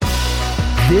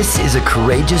This is a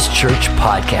Courageous Church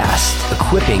podcast,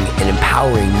 equipping and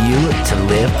empowering you to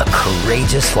live a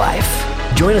courageous life.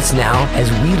 Join us now as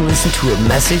we listen to a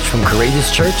message from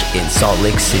Courageous Church in Salt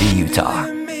Lake City, Utah.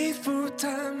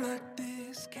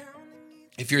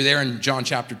 If you're there in John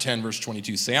chapter 10, verse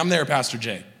 22, say, I'm there, Pastor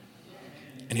Jay.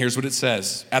 And here's what it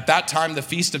says. At that time, the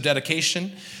Feast of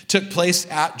Dedication took place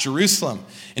at Jerusalem.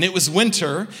 And it was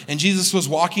winter, and Jesus was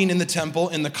walking in the temple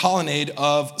in the colonnade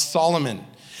of Solomon.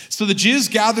 So the Jews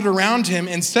gathered around him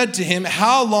and said to him,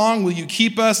 how long will you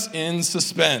keep us in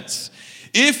suspense?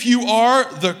 If you are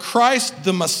the Christ,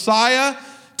 the Messiah,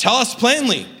 tell us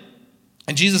plainly.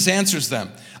 And Jesus answers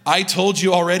them, I told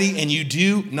you already, and you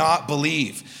do not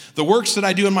believe. The works that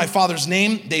I do in my Father's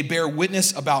name, they bear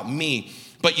witness about me.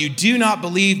 But you do not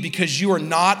believe because you are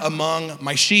not among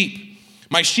my sheep.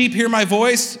 My sheep hear my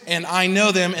voice, and I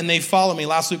know them, and they follow me.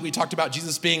 Last week, we talked about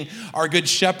Jesus being our good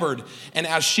shepherd. And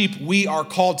as sheep, we are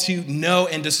called to know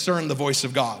and discern the voice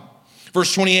of God.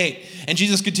 Verse 28, and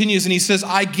Jesus continues, and he says,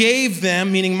 I gave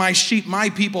them, meaning my sheep, my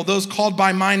people, those called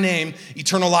by my name,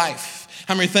 eternal life.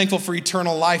 How many are thankful for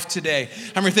eternal life today?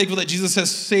 How many are thankful that Jesus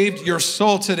has saved your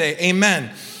soul today?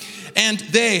 Amen. And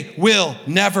they will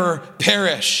never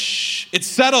perish. It's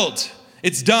settled.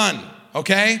 It's done.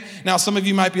 Okay? Now, some of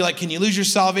you might be like, can you lose your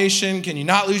salvation? Can you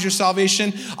not lose your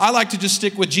salvation? I like to just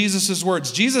stick with Jesus'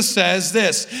 words. Jesus says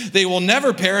this, they will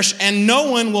never perish and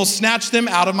no one will snatch them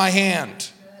out of my hand.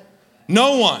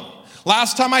 No one.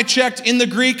 Last time I checked in the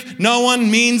Greek, no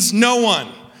one means no one.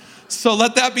 So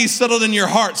let that be settled in your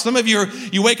heart. Some of you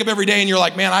wake up every day and you're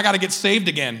like, man, I got to get saved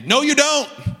again. No, you don't.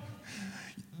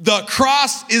 The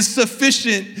cross is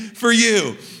sufficient for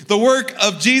you. The work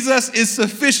of Jesus is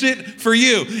sufficient for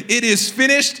you. It is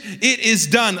finished. It is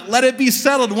done. Let it be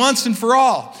settled once and for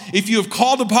all. If you have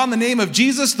called upon the name of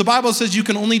Jesus, the Bible says you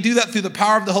can only do that through the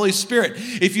power of the Holy Spirit.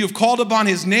 If you have called upon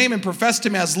his name and professed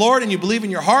him as Lord and you believe in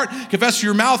your heart, confess with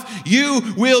your mouth, you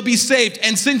will be saved.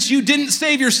 And since you didn't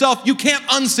save yourself, you can't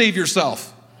unsave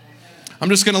yourself. I'm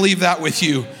just going to leave that with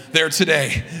you there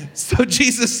today. So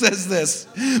Jesus says this,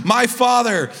 my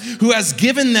Father who has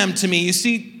given them to me. You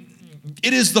see,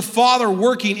 it is the Father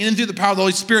working in and through the power of the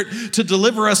Holy Spirit to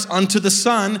deliver us unto the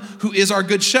Son who is our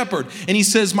good shepherd. And he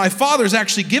says, my Father's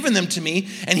actually given them to me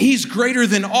and he's greater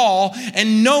than all.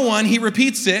 And no one, he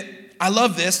repeats it, I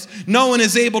love this, no one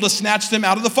is able to snatch them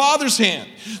out of the Father's hand.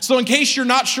 So in case you're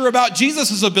not sure about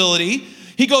Jesus' ability,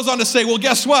 he goes on to say, well,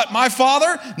 guess what? My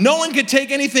Father, no one could take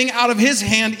anything out of his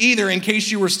hand either, in case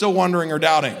you were still wondering or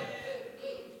doubting.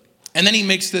 And then he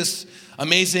makes this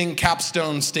amazing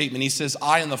capstone statement. He says,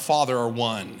 I and the Father are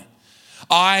one.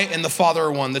 I and the Father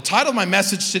are one. The title of my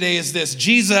message today is this,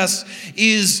 Jesus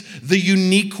is the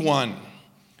unique one.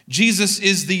 Jesus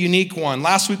is the unique one.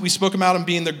 Last week we spoke about him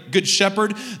being the good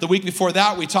shepherd. The week before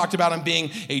that we talked about him being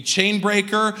a chain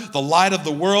breaker, the light of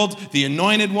the world, the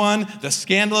anointed one, the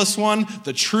scandalous one,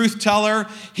 the truth teller.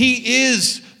 He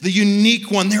is the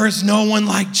unique one. There is no one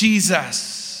like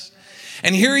Jesus.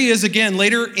 And here he is again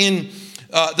later in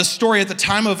the story at the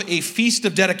time of a feast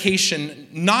of dedication,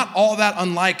 not all that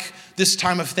unlike this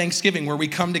time of Thanksgiving where we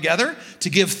come together to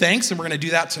give thanks, and we're going to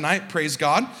do that tonight, praise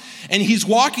God. And he's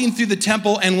walking through the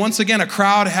temple, and once again, a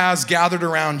crowd has gathered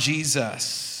around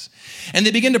Jesus. And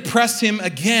they begin to press him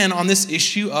again on this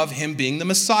issue of him being the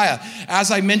Messiah.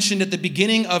 As I mentioned at the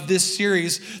beginning of this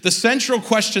series, the central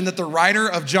question that the writer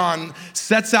of John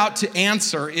sets out to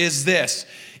answer is this,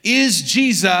 is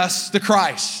Jesus the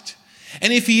Christ?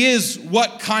 And if he is,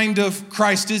 what kind of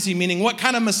Christ is he? Meaning, what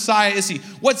kind of Messiah is he?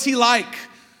 What's he like?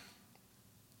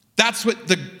 That's what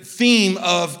the theme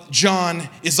of John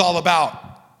is all about.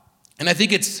 And I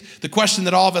think it's the question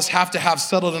that all of us have to have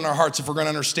settled in our hearts if we're going to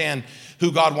understand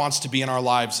who God wants to be in our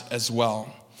lives as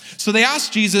well. So they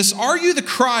asked Jesus, are you the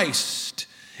Christ?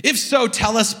 If so,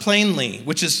 tell us plainly,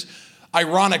 which is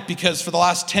ironic because for the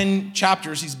last 10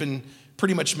 chapters, he's been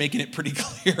pretty much making it pretty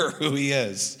clear who he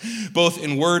is, both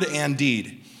in word and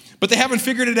deed. But they haven't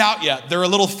figured it out yet. They're a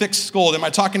little thick-skulled. Am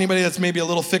I talking to anybody that's maybe a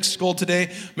little thick-skulled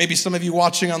today? Maybe some of you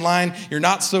watching online, you're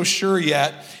not so sure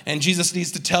yet, and Jesus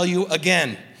needs to tell you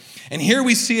again. And here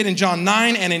we see it in John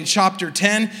 9 and in chapter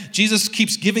 10. Jesus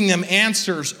keeps giving them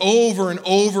answers over and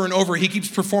over and over. He keeps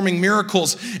performing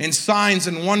miracles and signs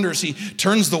and wonders. He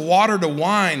turns the water to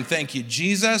wine. Thank you,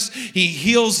 Jesus. He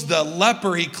heals the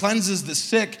leper. He cleanses the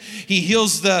sick. He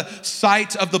heals the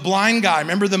sight of the blind guy.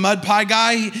 Remember the mud pie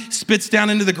guy? He spits down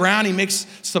into the ground. He makes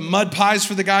some mud pies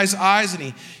for the guy's eyes, and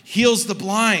he heals the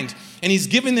blind. And he's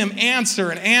giving them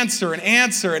answer and answer and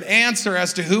answer and answer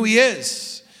as to who he is.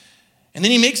 And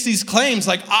then he makes these claims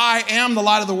like, I am the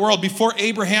light of the world. Before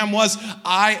Abraham was,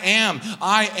 I am.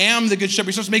 I am the good shepherd.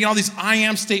 He starts making all these I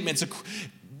am statements,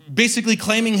 basically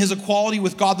claiming his equality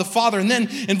with God the Father. And then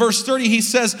in verse 30, he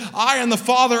says, I and the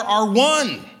Father are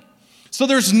one. So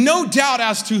there's no doubt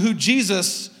as to who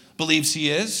Jesus believes he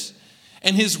is.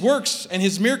 And his works and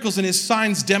his miracles and his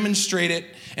signs demonstrate it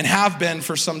and have been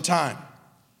for some time.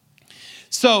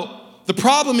 So the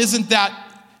problem isn't that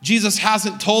Jesus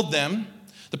hasn't told them.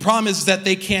 The problem is that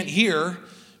they can't hear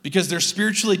because they're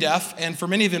spiritually deaf. And for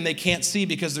many of them, they can't see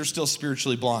because they're still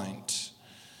spiritually blind.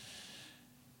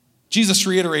 Jesus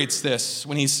reiterates this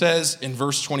when he says in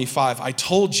verse 25, I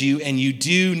told you and you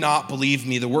do not believe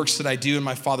me. The works that I do in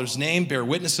my Father's name bear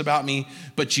witness about me,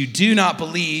 but you do not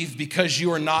believe because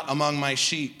you are not among my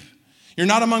sheep. You're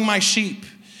not among my sheep.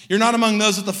 You're not among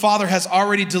those that the Father has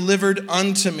already delivered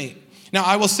unto me. Now,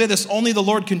 I will say this, only the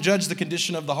Lord can judge the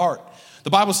condition of the heart. The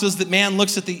Bible says that man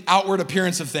looks at the outward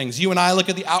appearance of things. You and I look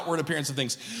at the outward appearance of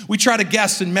things. We try to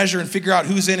guess and measure and figure out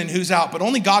who's in and who's out, but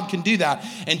only God can do that.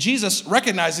 And Jesus,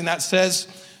 recognizing that, says,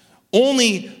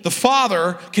 only the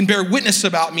Father can bear witness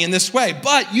about me in this way,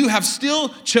 but you have still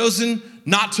chosen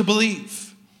not to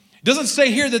believe. It doesn't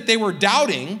say here that they were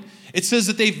doubting. It says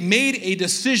that they've made a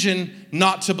decision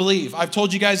not to believe. I've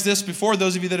told you guys this before,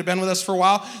 those of you that have been with us for a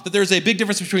while, that there's a big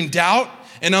difference between doubt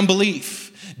and unbelief.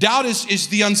 Doubt is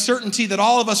the uncertainty that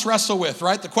all of us wrestle with,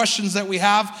 right? The questions that we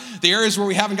have, the areas where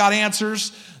we haven't got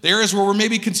answers, the areas where we're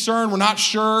maybe concerned, we're not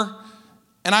sure.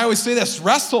 And I always say this,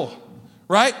 wrestle,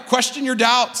 right? Question your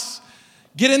doubts.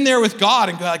 Get in there with God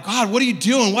and go like, God, what are you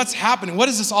doing? What's happening? What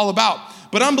is this all about?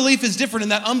 But unbelief is different in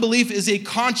that unbelief is a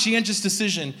conscientious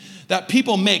decision that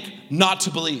people make not to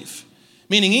believe.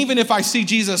 Meaning even if I see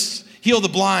Jesus heal the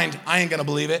blind, I ain't gonna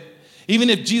believe it. Even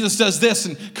if Jesus does this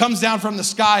and comes down from the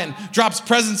sky and drops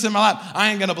presents in my lap,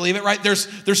 I ain't gonna believe it, right?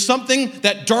 There's something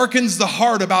that darkens the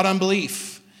heart about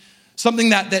unbelief. Something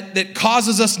that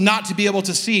causes us not to be able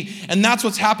to see. And that's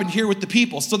what's happened here with the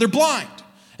people. So they're blind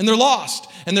and they're lost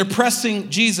and they're pressing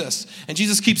Jesus. And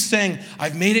Jesus keeps saying,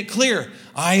 I've made it clear.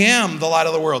 I am the light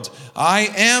of the world.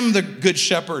 I am the good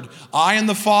shepherd. I and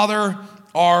the Father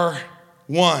are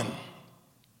one.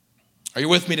 Are you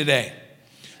with me today?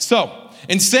 So,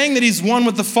 in saying that he's one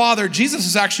with the Father, Jesus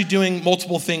is actually doing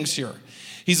multiple things here.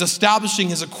 He's establishing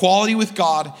his equality with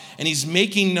God, and he's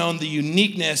making known the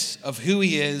uniqueness of who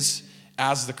he is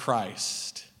as the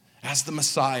Christ, as the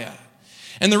Messiah.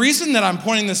 And the reason that I'm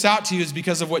pointing this out to you is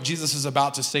because of what Jesus is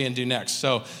about to say and do next.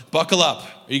 So buckle up.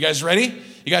 Are you guys ready?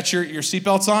 You got your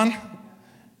seatbelts on?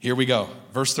 Here we go.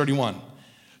 Verse 31.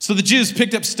 So the Jews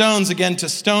picked up stones again to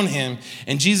stone him,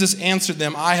 and Jesus answered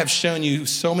them, I have shown you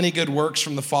so many good works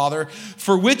from the Father.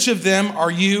 For which of them are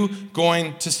you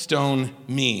going to stone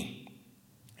me?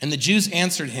 And the Jews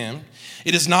answered him,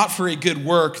 it is not for a good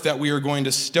work that we are going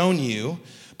to stone you,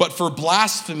 but for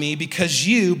blasphemy, because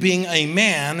you, being a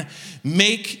man,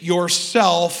 make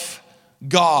yourself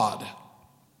God.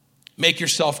 Make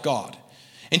yourself God.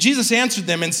 And Jesus answered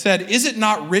them and said, is it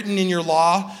not written in your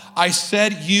law, I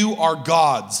said you are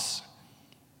gods?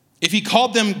 If he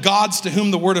called them gods to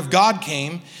whom the word of God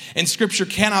came, and scripture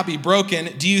cannot be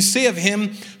broken, do you say of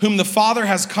him whom the Father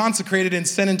has consecrated and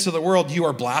sent into the world, you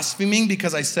are blaspheming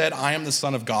because I said I am the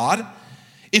Son of God?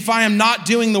 If I am not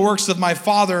doing the works of my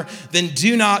Father, then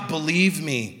do not believe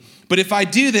me. But if I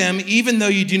do them, even though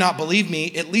you do not believe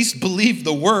me, at least believe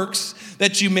the works,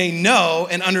 that you may know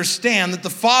and understand that the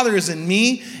Father is in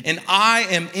me and I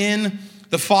am in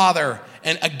the Father.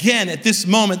 And again, at this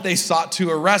moment, they sought to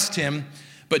arrest him,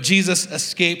 but Jesus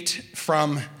escaped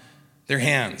from their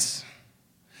hands.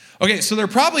 Okay, so there are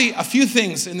probably a few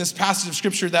things in this passage of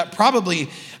scripture that probably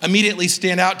immediately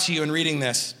stand out to you in reading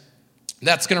this.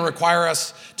 That's going to require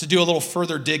us to do a little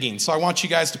further digging. So I want you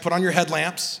guys to put on your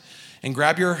headlamps and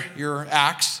grab your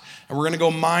axe, and we're going to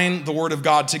go mine the word of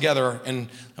God together, and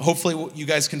hopefully you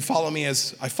guys can follow me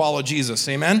as I follow Jesus,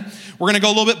 amen? We're going to go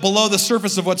a little bit below the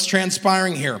surface of what's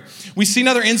transpiring here. We see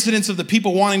another incidents of the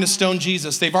people wanting to stone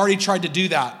Jesus. They've already tried to do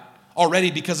that already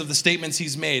because of the statements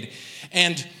he's made,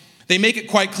 and they make it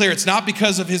quite clear it's not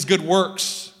because of his good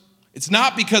works. It's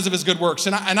not because of his good works.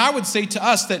 And I would say to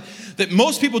us that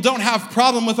most people don't have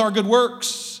problem with our good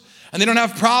works, and they don't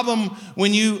have problem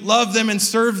when you love them and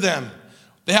serve them.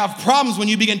 They have problems when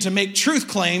you begin to make truth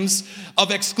claims of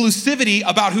exclusivity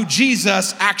about who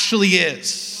Jesus actually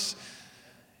is.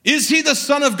 Is he the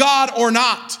Son of God or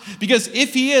not? Because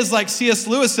if he is, like C.S.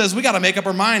 Lewis says, we got to make up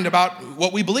our mind about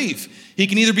what we believe. He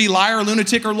can either be liar,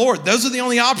 lunatic, or Lord. Those are the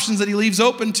only options that he leaves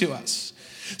open to us.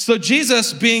 So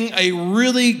Jesus, being a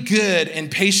really good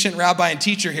and patient rabbi and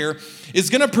teacher here, is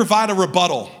going to provide a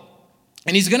rebuttal.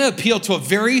 And he's going to appeal to a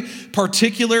very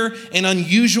particular and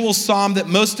unusual psalm that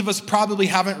most of us probably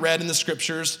haven't read in the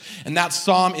scriptures. And that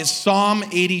psalm is Psalm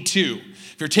 82.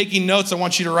 If you're taking notes, I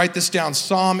want you to write this down,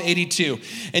 Psalm 82.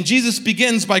 And Jesus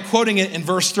begins by quoting it in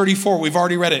verse 34. We've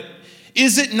already read it.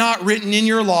 Is it not written in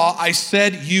your law, I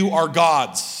said you are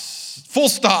gods? Full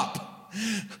stop.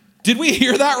 Did we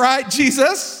hear that right,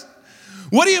 Jesus?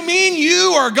 What do you mean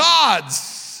you are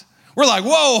gods? We're like,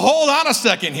 whoa, hold on a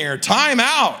second here. Time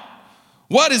out.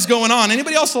 What is going on?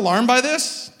 Anybody else alarmed by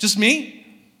this? Just me?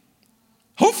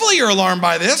 Hopefully you're alarmed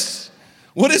by this.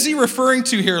 What is he referring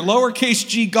to here? Lowercase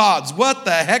g gods. What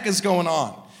the heck is going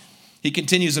on? He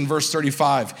continues in verse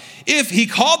 35. If he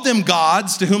called them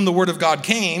gods to whom the word of God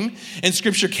came, and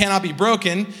scripture cannot be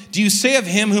broken, do you say of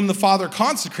him whom the Father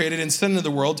consecrated and sent into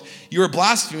the world, you are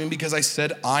blaspheming because I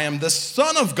said, I am the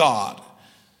Son of God?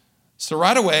 So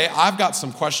right away, I've got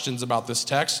some questions about this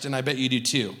text, and I bet you do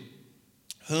too.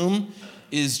 Whom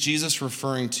is Jesus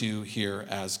referring to here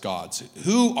as gods?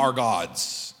 Who are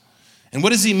gods? And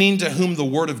what does he mean to whom the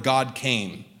word of God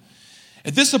came?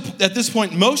 At this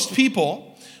point, most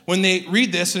people, when they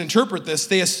read this and interpret this,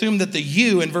 they assume that the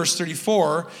you in verse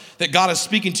 34 that God is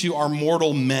speaking to are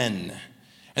mortal men.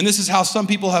 And this is how some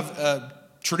people have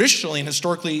traditionally and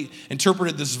historically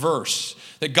interpreted this verse,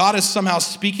 that God is somehow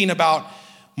speaking about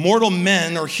mortal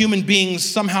men or human beings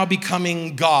somehow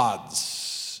becoming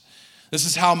gods. This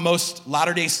is how most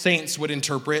Latter-day Saints would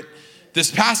interpret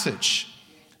this passage.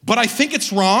 But I think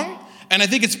it's wrong, and I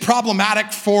think it's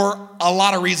problematic for a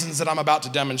lot of reasons that I'm about to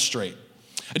demonstrate.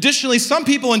 Additionally, some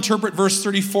people interpret verse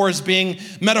 34 as being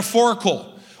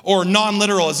metaphorical or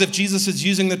non-literal, as if Jesus is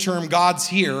using the term gods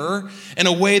here in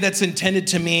a way that's intended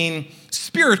to mean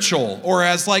spiritual or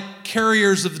as like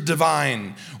carriers of the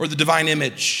divine or the divine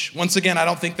image. Once again, I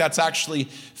don't think that's actually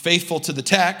faithful to the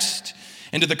text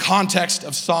and to the context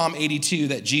of Psalm 82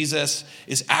 that Jesus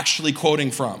is actually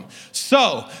quoting from.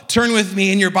 So turn with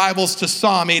me in your Bibles to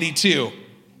Psalm 82.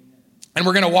 And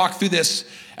we're going to walk through this,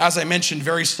 as I mentioned,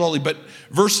 very slowly, but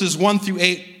verses 1 through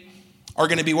 8 are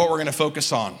going to be what we're going to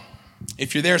focus on.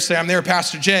 If you're there, say, I'm there,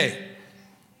 Pastor Jay.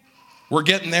 We're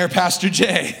getting there, Pastor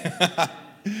Jay.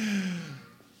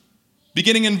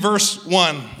 Beginning in verse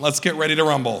 1, let's get ready to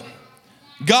rumble.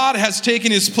 God has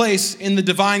taken his place in the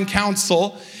divine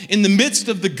council. In the midst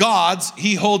of the gods,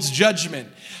 he holds judgment.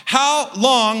 How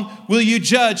long will you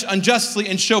judge unjustly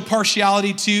and show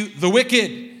partiality to the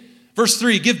wicked? Verse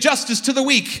 3, give justice to the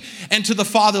weak and to the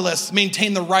fatherless.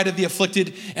 Maintain the right of the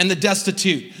afflicted and the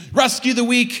destitute. Rescue the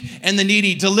weak and the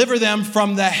needy. Deliver them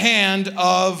from the hand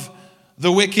of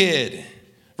the wicked.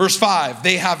 Verse 5,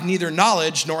 they have neither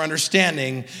knowledge nor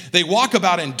understanding. They walk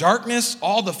about in darkness.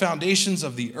 All the foundations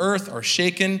of the earth are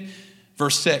shaken.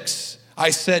 Verse 6,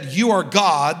 I said, you are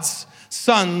gods,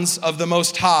 sons of the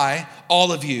Most High,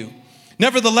 all of you.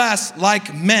 Nevertheless,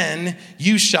 like men,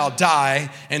 you shall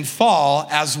die and fall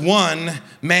as one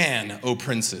man, O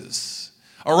princes.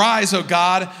 Arise, O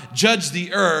God, judge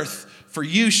the earth, for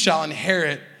you shall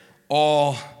inherit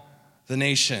all the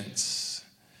nations.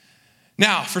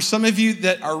 Now, for some of you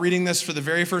that are reading this for the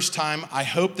very first time, I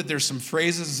hope that there's some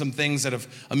phrases and some things that have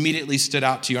immediately stood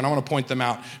out to you, and I want to point them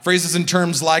out. Phrases in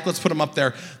terms like, let's put them up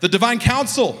there, the divine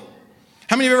council.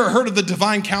 How many of you have ever heard of the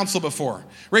divine council before?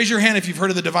 Raise your hand if you've heard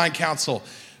of the divine council.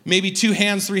 Maybe 2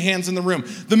 hands, 3 hands in the room.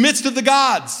 The midst of the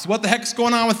gods. What the heck's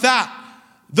going on with that?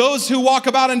 Those who walk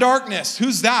about in darkness.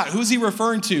 Who's that? Who's he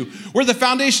referring to? Where the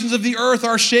foundations of the earth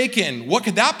are shaken. What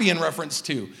could that be in reference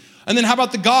to? And then how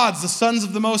about the gods, the sons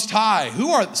of the Most High? Who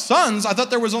are sons? I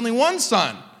thought there was only one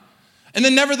son. And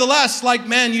then nevertheless, like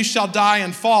men, you shall die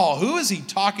and fall. Who is he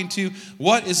talking to?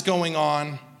 What is going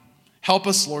on? Help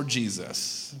us, Lord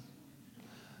Jesus.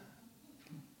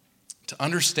 To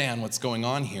understand what's going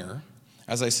on here,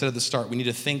 as I said at the start, we need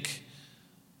to think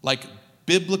like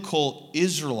biblical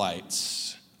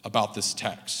Israelites about this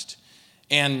text.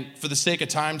 And for the sake of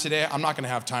time today, I'm not going to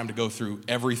have time to go through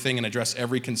everything and address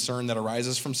every concern that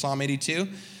arises from Psalm 82,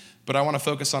 but I want to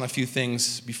focus on a few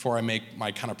things before I make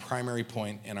my kind of primary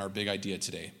point and our big idea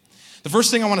today. The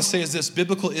first thing I want to say is this: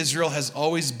 biblical Israel has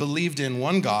always believed in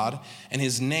one God, and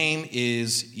his name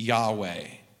is Yahweh.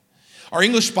 Our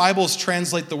English Bibles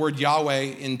translate the word Yahweh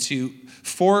into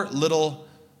 4 little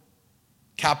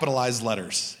capitalized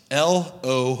letters,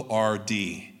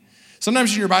 L-O-R-D.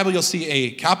 Sometimes in your Bible, you'll see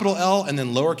a capital L and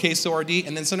then lowercase o-r-d,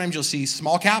 and then sometimes you'll see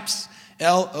small caps,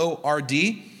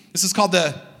 L-O-R-D. This is called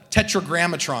the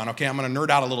Tetragrammaton. Okay, I'm going to nerd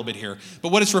out a little bit here.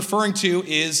 But what it's referring to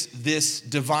is this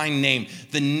divine name,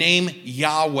 the name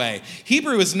Yahweh.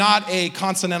 Hebrew is not a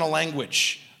consonantal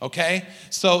language, okay?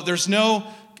 So it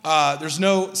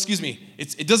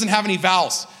doesn't have any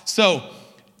vowels. So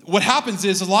what happens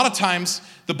is a lot of times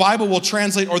the Bible will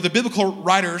translate, or the biblical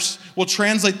writers will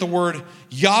translate the word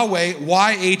Yahweh,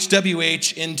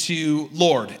 Y-H-W-H, into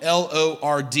Lord,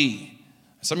 L-O-R-D.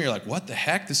 Some of you are like, what the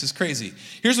heck? This is crazy.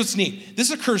 Here's what's neat. This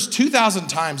occurs 2,000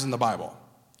 times in the Bible,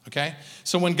 okay?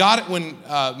 So when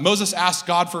Moses asked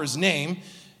God for his name,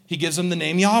 he gives him the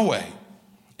name Yahweh.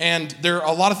 And there are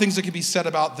a lot of things that can be said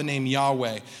about the name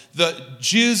Yahweh. The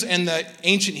Jews and the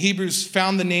ancient Hebrews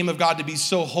found the name of God to be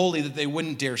so holy that they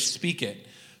wouldn't dare speak it.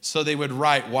 So they would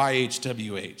write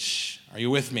YHWH. Are you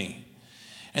with me?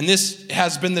 And this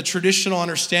has been the traditional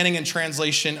understanding and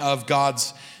translation of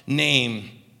God's name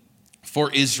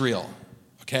for Israel,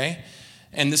 okay?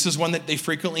 And this is one that they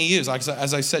frequently use,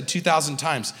 as I said, 2,000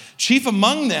 times. Chief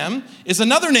among them is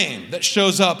another name that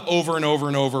shows up over and over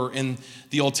and over in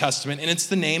the Old Testament, and it's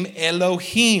the name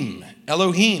Elohim.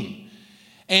 Elohim.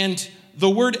 And the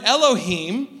word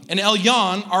Elohim and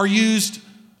Elyon are used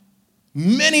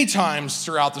many times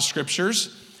throughout the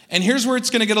scriptures, and here's where it's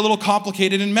going to get a little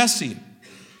complicated and messy.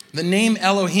 The name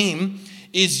Elohim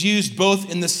is used both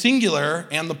in the singular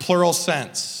and the plural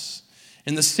sense.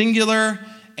 In the singular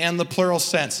and the plural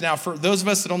sense. Now, for those of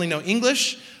us that only know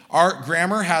English, our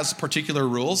grammar has particular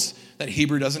rules that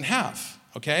Hebrew doesn't have,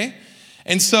 okay?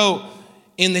 And so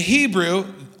in the Hebrew,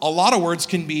 a lot of words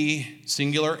can be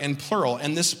singular and plural.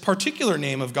 And this particular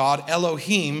name of God,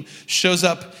 Elohim, shows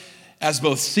up as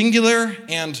both singular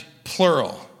and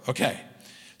plural, okay?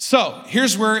 So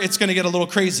here's where it's going to get a little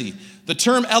crazy. The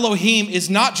term Elohim is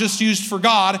not just used for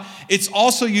God, it's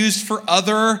also used for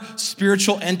other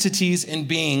spiritual entities and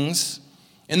beings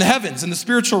in the heavens, in the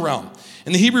spiritual realm.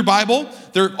 In the Hebrew Bible,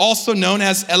 they're also known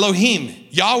as Elohim.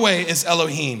 Yahweh is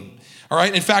Elohim. All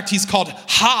right, in fact, he's called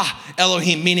Ha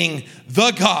Elohim, meaning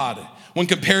the God, when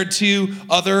compared to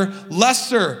other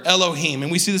lesser Elohim.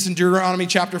 And we see this in Deuteronomy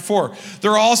chapter 4.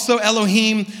 There are also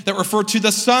Elohim that refer to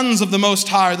the sons of the Most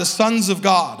High, or the sons of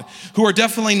God, who are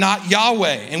definitely not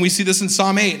Yahweh. And we see this in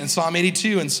Psalm 8 and Psalm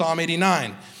 82 and Psalm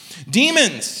 89.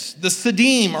 Demons, the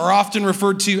Siddim, are often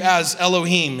referred to as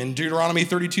Elohim in Deuteronomy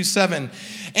 32:7.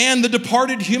 And the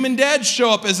departed human dead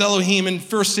show up as Elohim in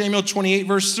 1 Samuel 28,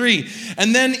 verse 3.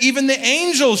 And then even the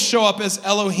angels show up as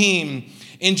Elohim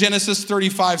in Genesis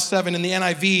 35:7. In the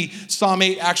NIV, Psalm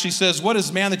 8 actually says, "What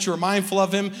is man that you are mindful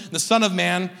of him? The son of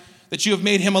man, that you have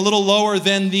made him a little lower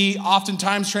than the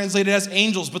oftentimes translated as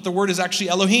angels." But the word is actually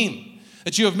Elohim,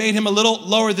 that you have made him a little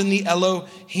lower than the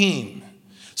Elohim.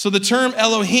 So the term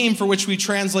Elohim, for which we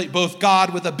translate both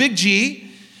God with a big G,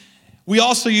 we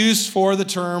also use for the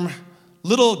term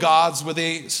little gods with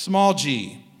a small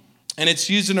g. And it's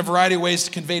used in a variety of ways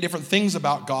to convey different things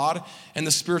about God and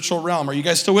the spiritual realm. Are you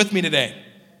guys still with me today?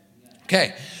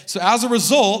 Okay, so as a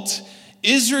result,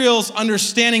 Israel's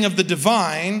understanding of the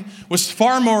divine was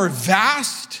far more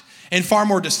vast and far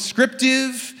more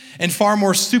descriptive and far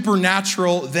more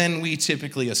supernatural than we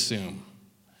typically assume.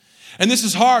 And this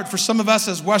is hard for some of us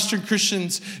as Western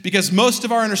Christians because most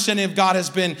of our understanding of God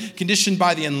has been conditioned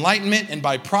by the Enlightenment and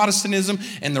by Protestantism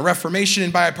and the Reformation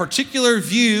and by a particular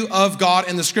view of God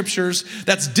and the scriptures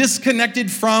that's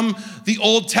disconnected from the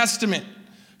Old Testament,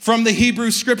 from the Hebrew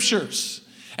scriptures.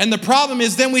 And the problem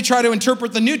is then we try to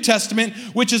interpret the New Testament,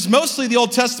 which is mostly the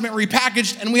Old Testament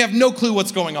repackaged, and we have no clue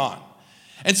what's going on.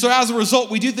 And so as a result,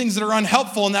 we do things that are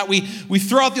unhelpful in that we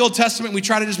throw out the Old Testament, we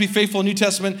try to just be faithful in the New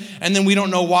Testament, and then we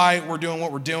don't know why we're doing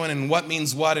what we're doing and what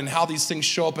means what and how these things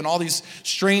show up in all these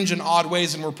strange and odd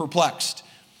ways, and we're perplexed.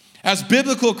 As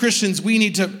biblical Christians, we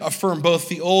need to affirm both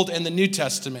the Old and the New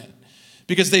Testament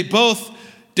because they both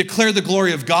declare the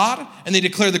glory of God and they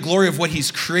declare the glory of what he's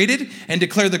created and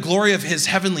declare the glory of his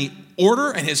heavenly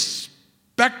order and his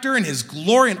specter and his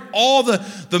glory and all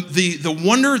the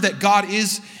wonder that God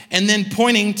is, and then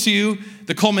pointing to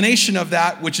the culmination of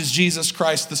that, which is Jesus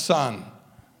Christ the Son.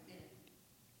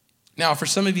 Now, for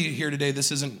some of you here today,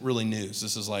 this isn't really news.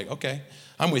 This is like, okay,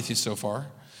 I'm with you so far.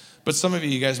 But some of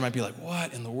you guys might be like,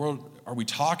 what in the world are we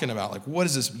talking about? Like, what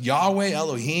is this? Yahweh,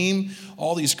 Elohim,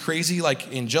 all these crazy,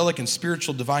 like, angelic and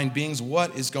spiritual divine beings.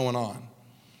 What is going on?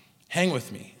 Hang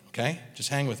with me, okay? Just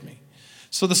hang with me.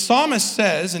 So the psalmist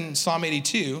says in Psalm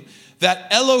 82 that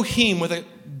Elohim, with a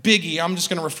big E, I'm just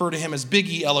going to refer to him as big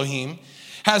E Elohim,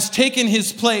 has taken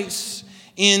his place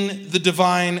in the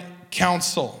divine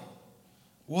council.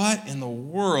 What in the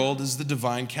world is the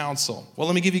divine council? Well,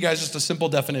 let me give you guys just a simple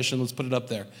definition. Let's put it up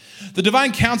there. The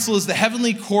divine council is the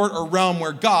heavenly court or realm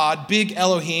where God, big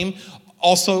Elohim,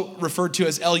 also referred to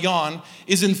as Elyon,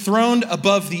 is enthroned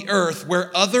above the earth, where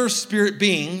other spirit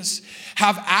beings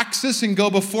have access and go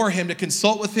before him to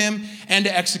consult with him and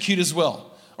to execute his will.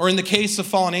 Or in the case of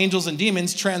fallen angels and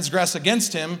demons, transgress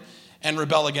against him and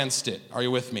rebel against it. Are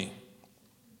you with me?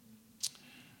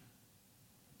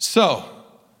 So,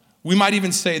 we might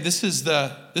even say this is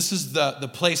the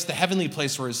place, the heavenly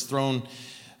place where his throne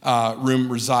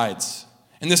room resides.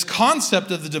 And this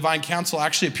concept of the divine council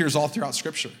actually appears all throughout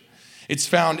Scripture. It's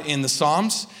found in the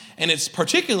Psalms, and it's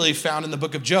particularly found in the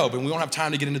book of Job. And we won't have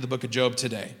time to get into the book of Job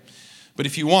today. But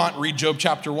if you want, read Job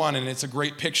chapter 1, and it's a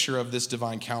great picture of this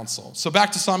divine council. So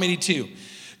back to Psalm 82.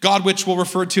 God, which we'll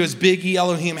refer to as Big E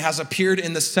Elohim, has appeared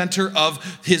in the center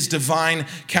of his divine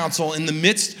council, in the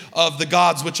midst of the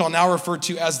gods, which I'll now refer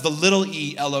to as the little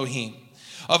E Elohim,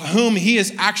 of whom he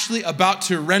is actually about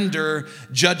to render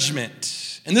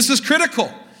judgment. And this is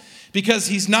critical, because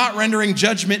he's not rendering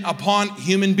judgment upon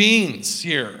human beings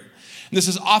here. And this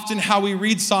is often how we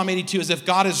read Psalm 82, as if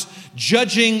God is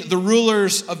judging the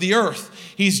rulers of the earth.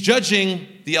 He's judging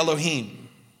the Elohim,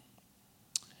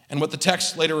 and what the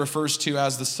text later refers to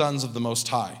as the sons of the Most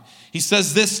High. He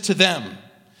says this to them,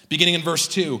 beginning in verse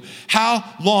 2.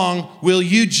 How long will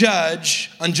you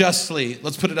judge unjustly?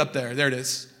 Let's put it up there. There it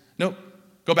is. Nope.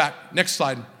 Go back. Next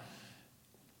slide.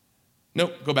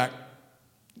 Nope. Go back.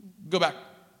 Go back.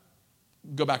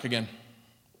 Go back again.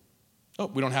 Oh,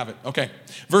 we don't have it. Okay.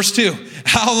 Verse 2.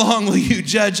 How long will you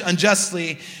judge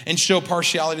unjustly and show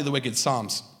partiality to the wicked?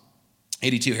 Psalms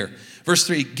 82 here. Verse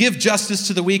 3, give justice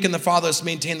to the weak and the fatherless,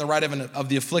 maintain the right of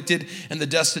the afflicted and the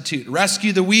destitute.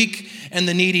 Rescue the weak and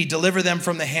the needy, deliver them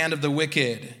from the hand of the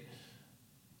wicked.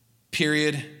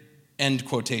 Period, end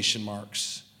quotation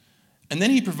marks. And then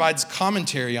he provides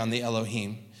commentary on the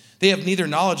Elohim. They have neither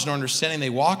knowledge nor understanding. They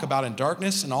walk about in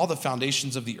darkness, and all the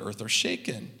foundations of the earth are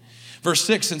shaken. Verse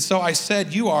 6, and so I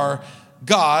said, you are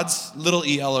God's, little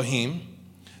e Elohim,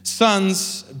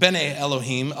 sons, Bene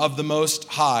Elohim, of the Most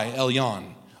High,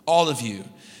 Elyon, all of you.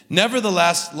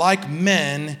 Nevertheless, like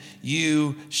men,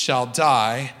 you shall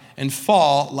die and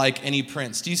fall like any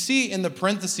prince. Do you see in the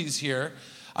parentheses here,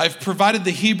 I've provided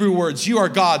the Hebrew words, you are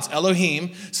God's,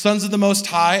 Elohim, sons of the Most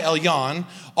High, Elyon,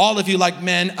 all of you like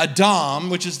men, Adam,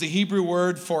 which is the Hebrew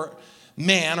word for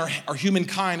man or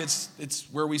humankind. It's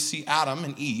where we see Adam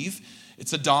and Eve.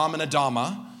 It's Adam and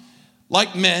Adama.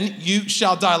 Like men, you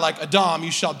shall die. Like Adam,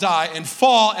 you shall die and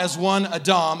fall as one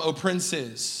Adam, O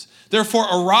princes. Therefore,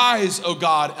 arise, O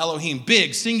God, Elohim.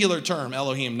 Big, singular term,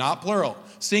 Elohim, not plural,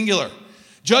 singular.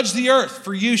 Judge the earth,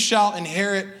 for you shall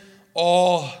inherit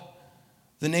all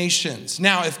the nations.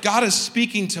 Now, if God is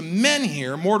speaking to men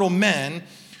here, mortal men,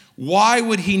 why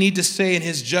would he need to say in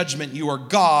his judgment, you are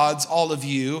gods, all of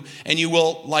you, and you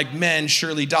will, like men,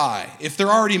 surely die? If they're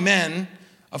already men,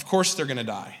 of course they're going to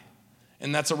die.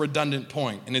 And that's a redundant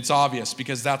point, and it's obvious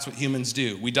because that's what humans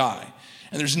do. We die.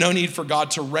 And there's no need for God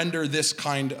to render this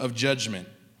kind of judgment.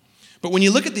 But when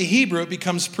you look at the Hebrew, it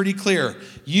becomes pretty clear.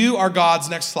 You are God's,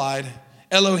 next slide,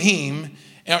 Elohim.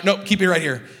 No, keep it right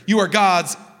here. You are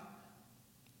God's,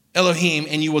 Elohim,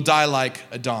 and you will die like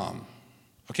Adam.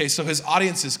 Okay, so his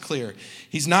audience is clear.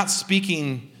 He's not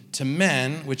speaking to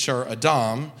men, which are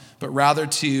Adam, but rather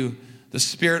to the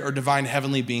spirit or divine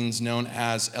heavenly beings known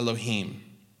as Elohim.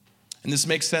 And this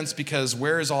makes sense because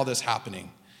where is all this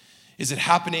happening? Is it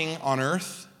happening on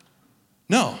earth?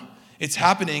 No, it's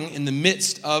happening in the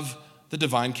midst of the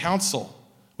divine council,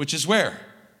 which is where?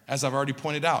 As I've already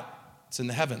pointed out, it's in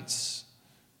the heavens.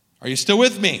 Are you still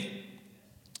with me?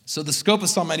 So the scope of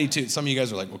Psalm 82, some of you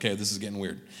guys are like, okay, this is getting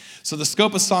weird. So the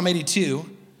scope of Psalm 82,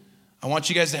 I want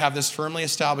you guys to have this firmly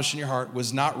established in your heart,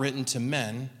 was not written to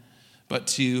men, but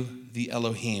to the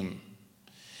Elohim.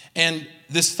 And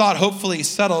this thought hopefully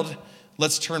settled.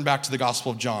 Let's turn back to the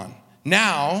Gospel of John.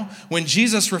 Now, when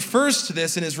Jesus refers to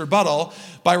this in his rebuttal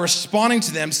by responding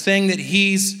to them, saying that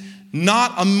he's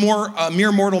not a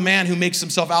mere mortal man who makes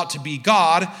himself out to be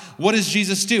God, what does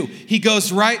Jesus do? He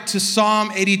goes right to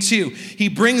Psalm 82. He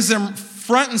brings them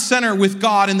front and center with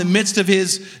God in the midst of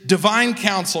his divine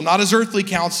counsel, not his earthly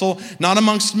counsel, not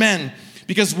amongst men.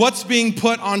 Because what's being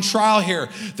put on trial here?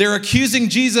 They're accusing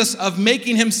Jesus of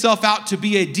making himself out to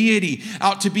be a deity,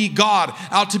 out to be God,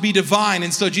 out to be divine.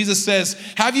 And so Jesus says,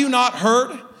 have you not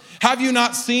heard? Have you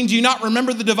not seen? Do you not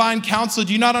remember the divine counsel?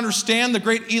 Do you not understand the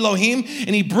great Elohim?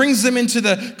 And he brings them into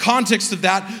the context of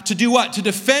that to do what? To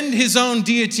defend his own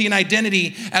deity and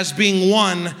identity as being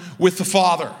one with the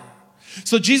Father.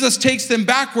 So Jesus takes them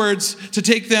backwards to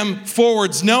take them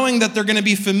forwards, knowing that they're going to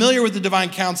be familiar with the divine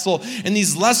counsel and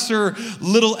these lesser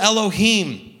little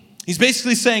Elohim. He's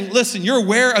basically saying, listen, you're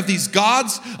aware of these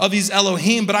gods, of these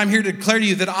Elohim, but I'm here to declare to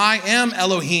you that I am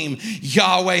Elohim,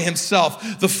 Yahweh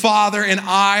himself. The Father and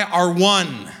I are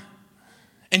one.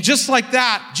 And just like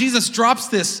that, Jesus drops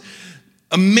this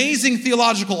amazing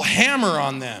theological hammer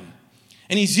on them.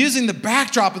 And he's using the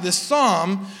backdrop of this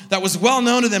psalm that was well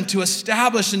known to them to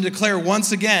establish and declare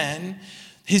once again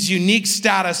his unique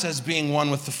status as being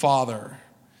one with the Father.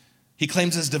 He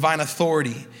claims his divine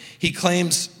authority. He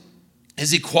claims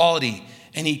his equality.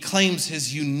 And he claims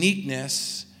his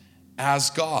uniqueness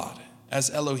as God, as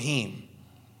Elohim.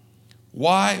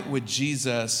 Why would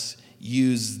Jesus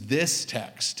use this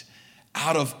text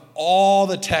out of all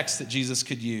the texts that Jesus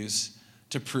could use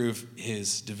to prove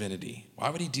his divinity?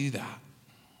 Why would he do that?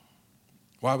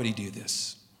 Why would he do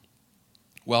this?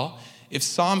 Well, if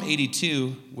Psalm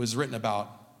 82 was written about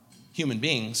human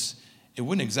beings, it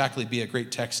wouldn't exactly be a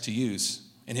great text to use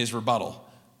in his rebuttal,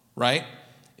 right?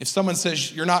 If someone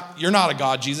says, you're not a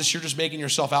God, Jesus, you're just making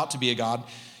yourself out to be a God,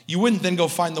 you wouldn't then go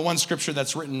find the one scripture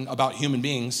that's written about human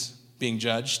beings being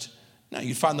judged. No,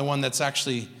 you'd find the one that's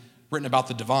actually written about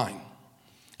the divine.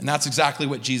 And that's exactly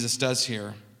what Jesus does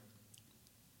here.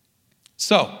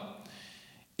 So,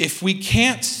 if we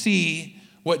can't see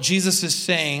what Jesus is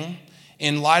saying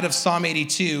in light of Psalm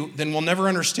 82, then we'll never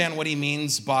understand what he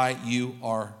means by you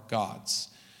are gods.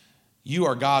 You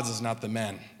are gods is not the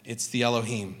men. It's the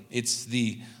Elohim. It's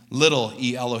the little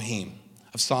e Elohim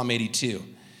of Psalm 82.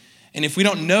 And if we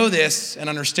don't know this and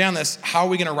understand this, how are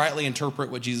we going to rightly interpret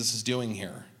what Jesus is doing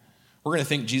here? We're going to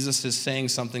think Jesus is saying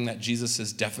something that Jesus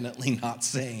is definitely not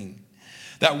saying.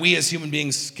 That we as human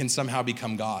beings can somehow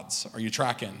become gods. Are you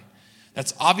tracking?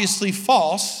 That's obviously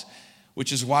false,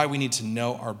 which is why we need to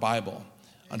know our Bible.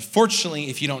 Unfortunately,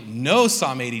 if you don't know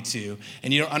Psalm 82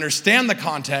 and you don't understand the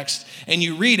context and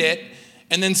you read it,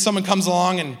 and then someone comes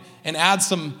along and adds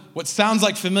some what sounds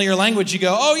like familiar language, you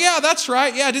go, oh yeah, that's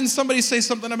right. Yeah, didn't somebody say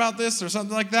something about this or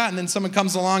something like that? And then someone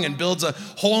comes along and builds a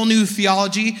whole new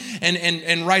theology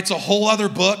and writes a whole other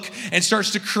book and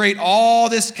starts to create all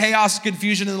this chaos,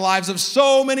 confusion in the lives of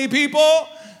so many people.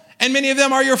 And many of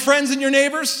them are your friends and your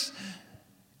neighbors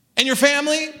and your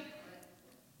family.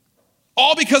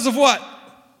 All because of what?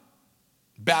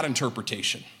 Bad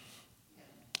interpretation.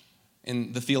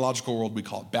 In the theological world, we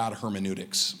call it bad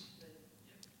hermeneutics.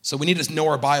 So we need to know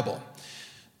our Bible.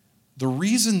 The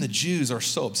reason the Jews are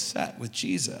so upset with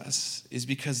Jesus is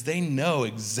because they know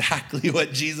exactly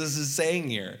what Jesus is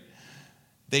saying here.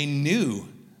 They knew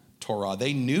Torah.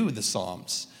 They knew the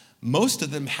Psalms. Most of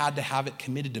them had to have it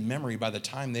committed to memory by the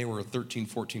time they were 13,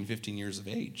 14, 15 years of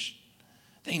age.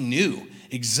 They knew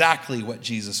exactly what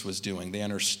Jesus was doing. They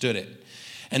understood it.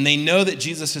 And they know that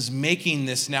Jesus is making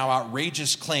this now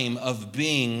outrageous claim of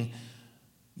being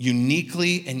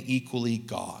uniquely and equally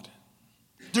God.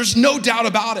 There's no doubt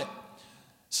about it.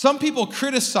 Some people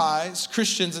criticize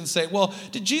Christians and say, well,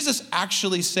 did Jesus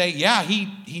actually say, yeah,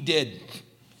 he did.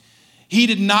 He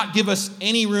did not give us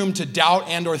any room to doubt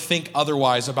and or think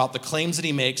otherwise about the claims that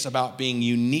he makes about being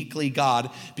uniquely God,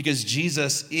 because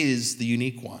Jesus is the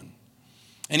unique one.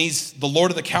 And he's the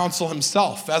Lord of the council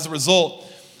himself. As a result,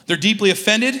 they're deeply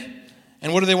offended.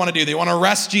 And what do they want to do? They want to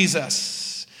arrest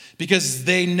Jesus because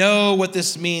they know what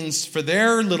this means for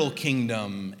their little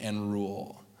kingdom and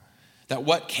rule. That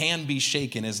what can be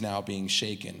shaken is now being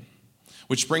shaken.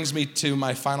 Which brings me to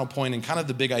my final point and kind of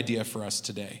the big idea for us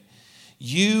today.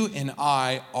 You and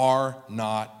I are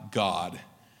not God.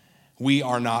 We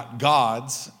are not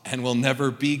gods and will never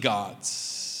be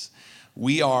gods.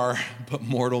 We are but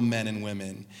mortal men and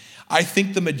women. I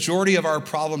think the majority of our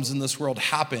problems in this world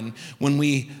happen when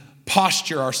we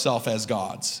posture ourselves as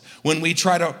gods, when we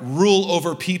try to rule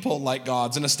over people like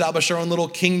gods and establish our own little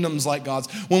kingdoms like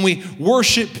gods, when we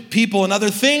worship people and other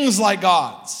things like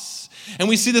gods. And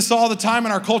we see this all the time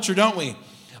in our culture, don't we?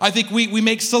 I think we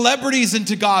make celebrities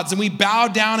into gods and we bow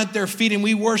down at their feet and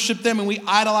we worship them and we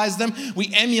idolize them.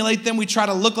 We emulate them. We try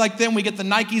to look like them. We get the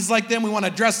Nikes like them. We want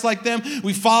to dress like them.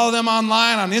 We follow them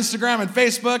online on Instagram and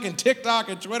Facebook and TikTok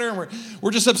and Twitter, and we're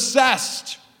just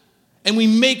obsessed. And we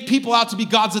make people out to be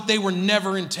gods that they were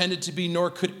never intended to be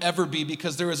nor could ever be,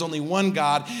 because there is only one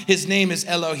God. His name is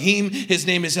Elohim. His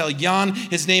name is Elyon.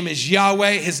 His name is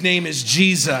Yahweh. His name is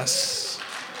Jesus.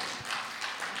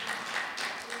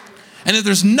 And if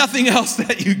there's nothing else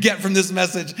that you get from this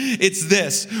message, it's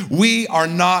this. We are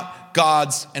not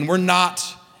gods, and we're not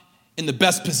in the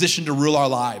best position to rule our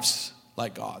lives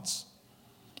like gods.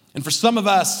 And for some of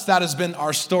us, that has been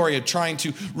our story of trying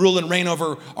to rule and reign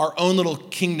over our own little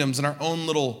kingdoms and our own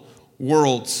little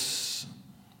worlds.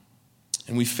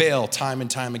 And we fail time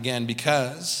and time again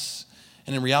because,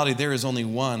 and in reality, there is only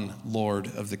one Lord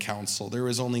of the council. There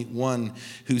is only one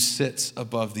who sits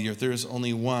above the earth. There is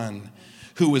only one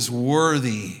who is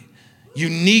worthy,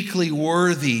 uniquely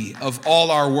worthy of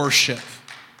all our worship.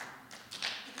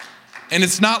 And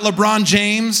it's not LeBron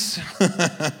James.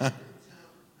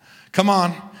 Come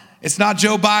on. It's not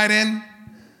Joe Biden.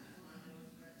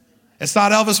 It's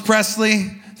not Elvis Presley.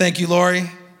 Thank you, Lori.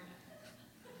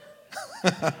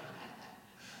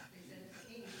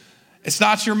 It's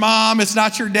not your mom. It's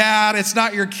not your dad. It's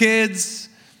not your kids.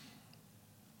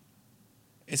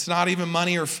 It's not even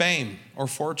money or fame or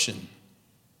fortune.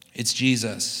 It's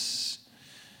Jesus.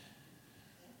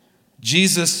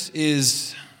 Jesus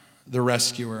is the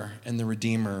rescuer and the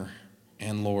redeemer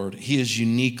and Lord. He is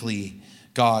uniquely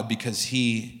God because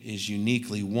he is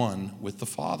uniquely one with the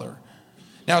Father.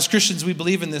 Now, as Christians, we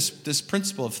believe in this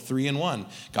principle of 3 in 1.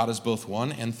 God is both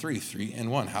 1 and 3, 3 in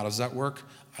 1. How does that work?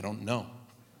 I don't know.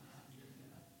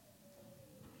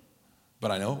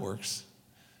 But I know it works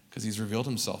because he's revealed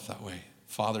himself that way.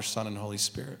 Father, Son, and Holy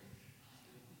Spirit.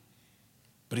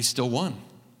 But he's still one.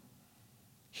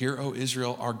 Hear, O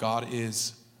Israel, our God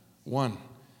is one.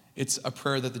 It's a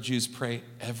prayer that the Jews pray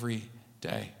every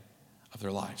day of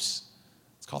their lives.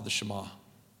 It's called the Shema.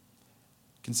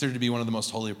 Considered to be one of the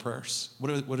most holy of prayers.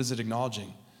 What is it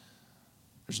acknowledging?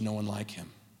 There's no one like him.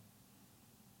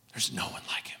 There's no one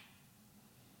like him.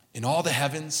 In all the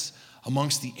heavens,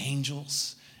 amongst the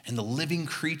angels and the living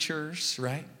creatures,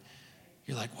 right?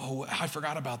 You're like, whoa, I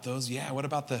forgot about those. Yeah, what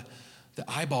about the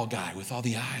eyeball guy with all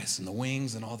the eyes and the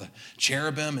wings and all the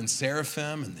cherubim and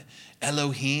seraphim and the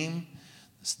Elohim,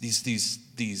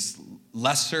 these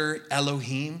lesser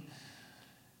Elohim.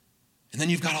 And then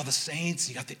you've got all the saints,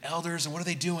 you got the elders, and what are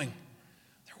they doing?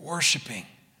 They're worshiping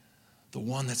the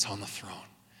one that's on the throne.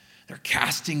 They're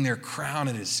casting their crown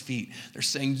at his feet. They're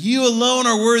saying, you alone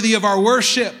are worthy of our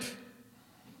worship.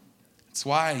 That's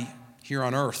why here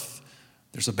on earth,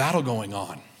 there's a battle going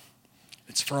on.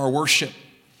 It's for our worship.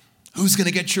 Who's going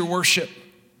to get your worship?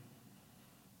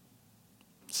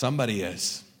 Somebody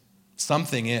is.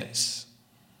 Something is.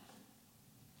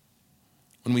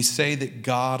 When we say that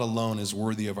God alone is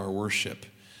worthy of our worship,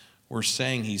 we're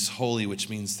saying he's holy, which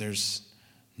means there's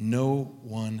no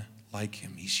one like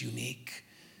him. He's unique.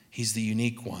 He's the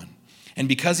unique one. And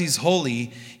because he's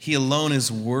holy, he alone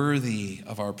is worthy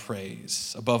of our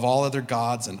praise. Above all other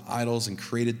gods and idols and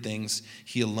created things,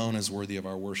 he alone is worthy of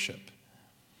our worship.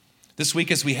 This week,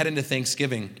 as we head into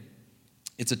Thanksgiving,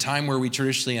 it's a time where we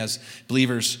traditionally, as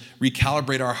believers,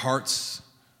 recalibrate our hearts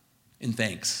in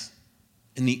thanks.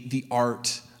 In the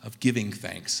art of giving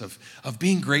thanks, of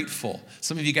being grateful.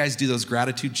 Some of you guys do those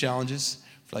gratitude challenges.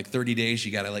 For like 30 days,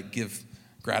 you got to give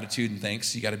gratitude and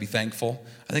thanks. You got to be thankful.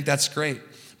 I think that's great.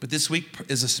 But this week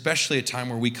is especially a time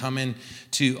where we come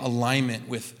into alignment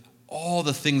with all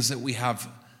the things that we have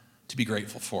to be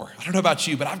grateful for. I don't know about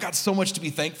you, but I've got so much to be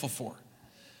thankful for.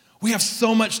 We have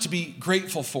so much to be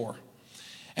grateful for.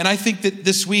 And I think that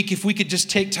this week, if we could just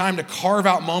take time to carve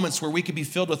out moments where we could be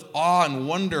filled with awe and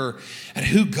wonder at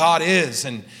who God is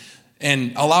and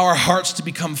allow our hearts to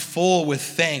become full with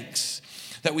thanks,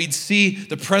 that we'd see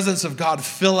the presence of God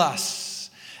fill us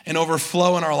and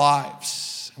overflow in our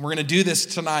lives. And we're going to do this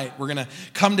tonight. We're going to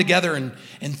come together in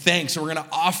thanks. And we're going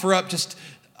to offer up just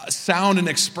a sound and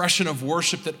expression of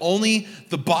worship that only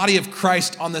the body of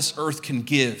Christ on this earth can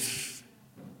give.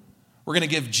 We're going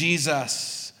to give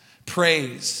Jesus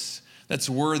praise that's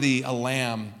worthy a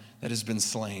lamb that has been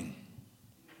slain.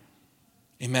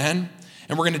 Amen?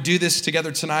 And we're going to do this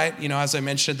together tonight, as I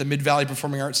mentioned, at the Mid-Valley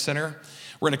Performing Arts Center.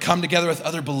 We're going to come together with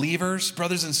other believers,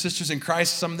 brothers and sisters in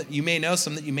Christ, some that you may know,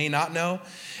 some that you may not know.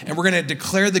 And we're going to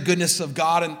declare the goodness of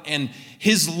God and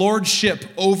his lordship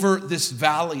over this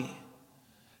valley.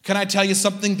 Can I tell you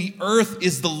something? The earth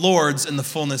is the Lord's and the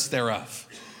fullness thereof.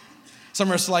 Some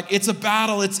are like, it's a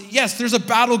battle. Yes, there's a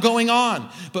battle going on.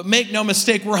 But make no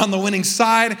mistake, we're on the winning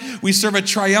side. We serve a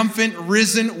triumphant,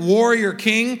 risen warrior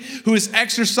king who is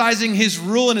exercising his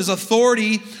rule and his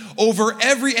authority over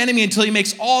every enemy until he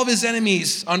makes all of his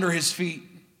enemies under his feet.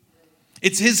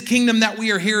 It's his kingdom that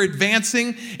we are here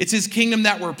advancing. It's his kingdom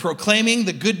that we're proclaiming,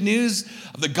 the good news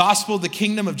of the gospel, the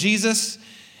kingdom of Jesus.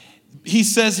 He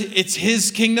says it's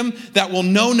his kingdom that will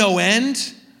know no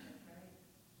end.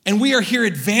 And we are here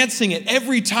advancing it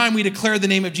every time we declare the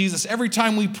name of Jesus, every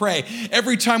time we pray,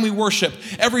 every time we worship,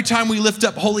 every time we lift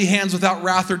up holy hands without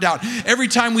wrath or doubt, every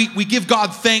time we give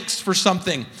God thanks for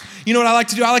something. You know what I like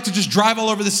to do? I like to just drive all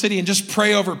over the city and just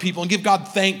pray over people and give God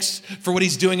thanks for what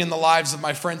he's doing in the lives of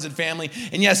my friends and family.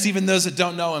 And yes, even those that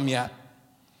don't know him yet.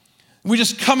 We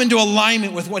just come into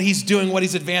alignment with what he's doing, what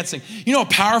he's advancing. You know how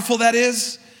powerful that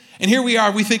is? And here we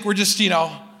are, we think we're just,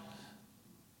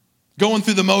 going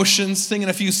through the motions, singing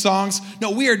a few songs.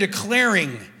 No, we are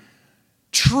declaring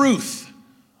truth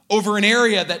over an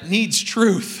area that needs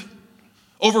truth,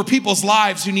 over people's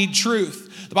lives who need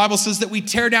truth. The Bible says that we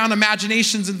tear down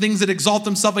imaginations and things that exalt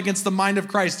themselves against the mind of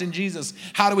Christ in Jesus.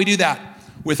 How do we do that?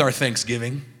 With our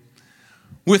thanksgiving.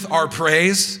 with our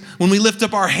praise. When we lift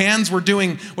up our hands, we're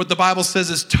doing what the Bible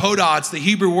says is todah. It's the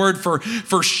Hebrew word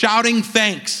for shouting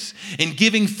thanks and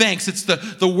giving thanks. It's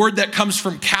the word that comes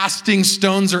from casting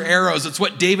stones or arrows. It's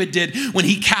what David did when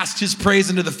he cast his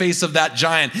praise into the face of that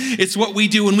giant. It's what we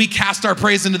do when we cast our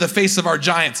praise into the face of our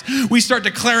giants. We start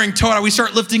declaring todah. We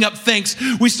start lifting up thanks.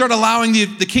 We start allowing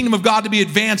the kingdom of God to be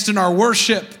advanced in our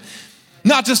worship.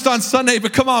 Not just on Sunday,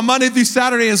 but come on, Monday through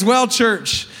Saturday as well,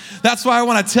 church. That's why I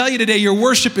want to tell you today, your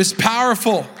worship is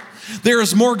powerful. There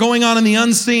is more going on in the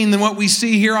unseen than what we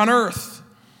see here on earth.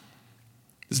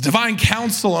 This divine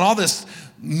counsel and all this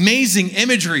amazing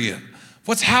imagery of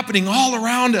what's happening all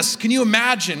around us. Can you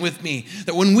imagine with me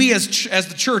that when we as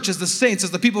the church, as the saints, as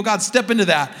the people of God step into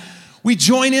that, we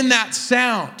join in that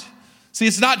sound. See,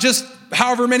 it's not just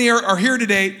however many are here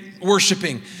today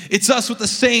worshiping. It's us with the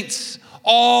saints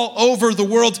all over the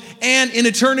world and in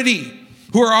eternity,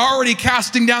 who are already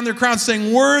casting down their crowns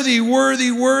saying, worthy,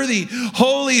 worthy, worthy,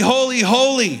 holy, holy,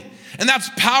 holy. And that's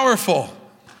powerful.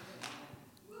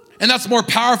 And that's more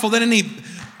powerful than any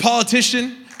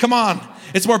politician. Come on.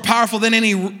 It's more powerful than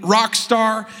any rock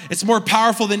star. It's more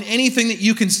powerful than anything that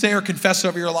you can say or confess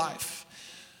over your life.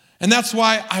 And that's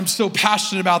why I'm so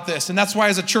passionate about this. And that's why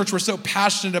as a church, we're so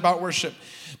passionate about worship,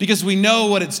 because we know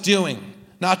what it's doing,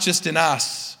 not just in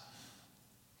us,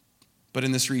 but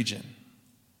in this region.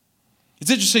 It's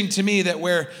interesting to me that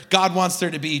where God wants there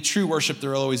to be true worship,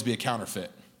 there will always be a counterfeit.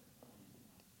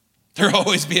 There will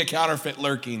always be a counterfeit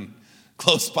lurking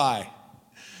close by,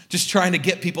 just trying to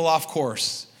get people off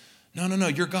course. No,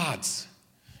 you're God's.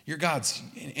 You're God's.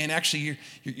 And actually,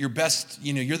 you're best,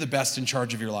 you're the best in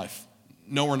charge of your life.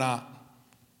 No, we're not.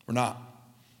 We're not.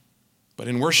 But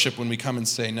in worship, when we come and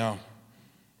say, no,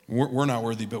 we're not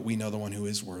worthy, but we know the one who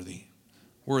is worthy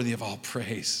of all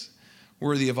praise,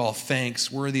 worthy of all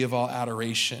thanks, worthy of all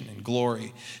adoration and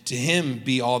glory. To him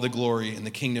be all the glory and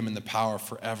the kingdom and the power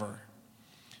forever.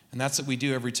 And that's what we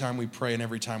do every time we pray and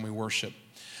every time we worship.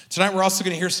 Tonight, we're also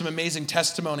going to hear some amazing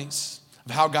testimonies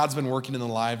of how God's been working in the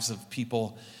lives of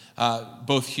people,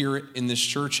 both here in this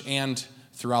church and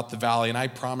throughout the valley. And I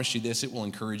promise you this, it will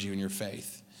encourage you in your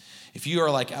faith. If you are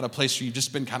like at a place where you've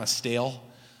just been kind of stale,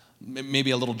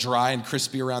 maybe a little dry and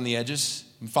crispy around the edges,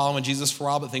 been following Jesus for a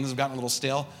while, but things have gotten a little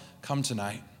stale, come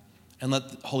tonight and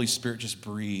let the Holy Spirit just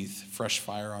breathe fresh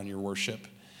fire on your worship,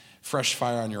 fresh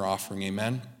fire on your offering.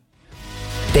 Amen.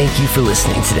 Thank you for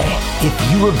listening today.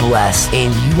 If you were blessed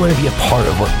and you want to be a part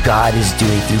of what God is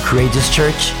doing through Courageous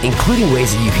Church, including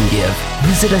ways that you can give,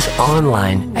 visit us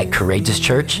online at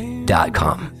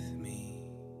courageouschurch.com.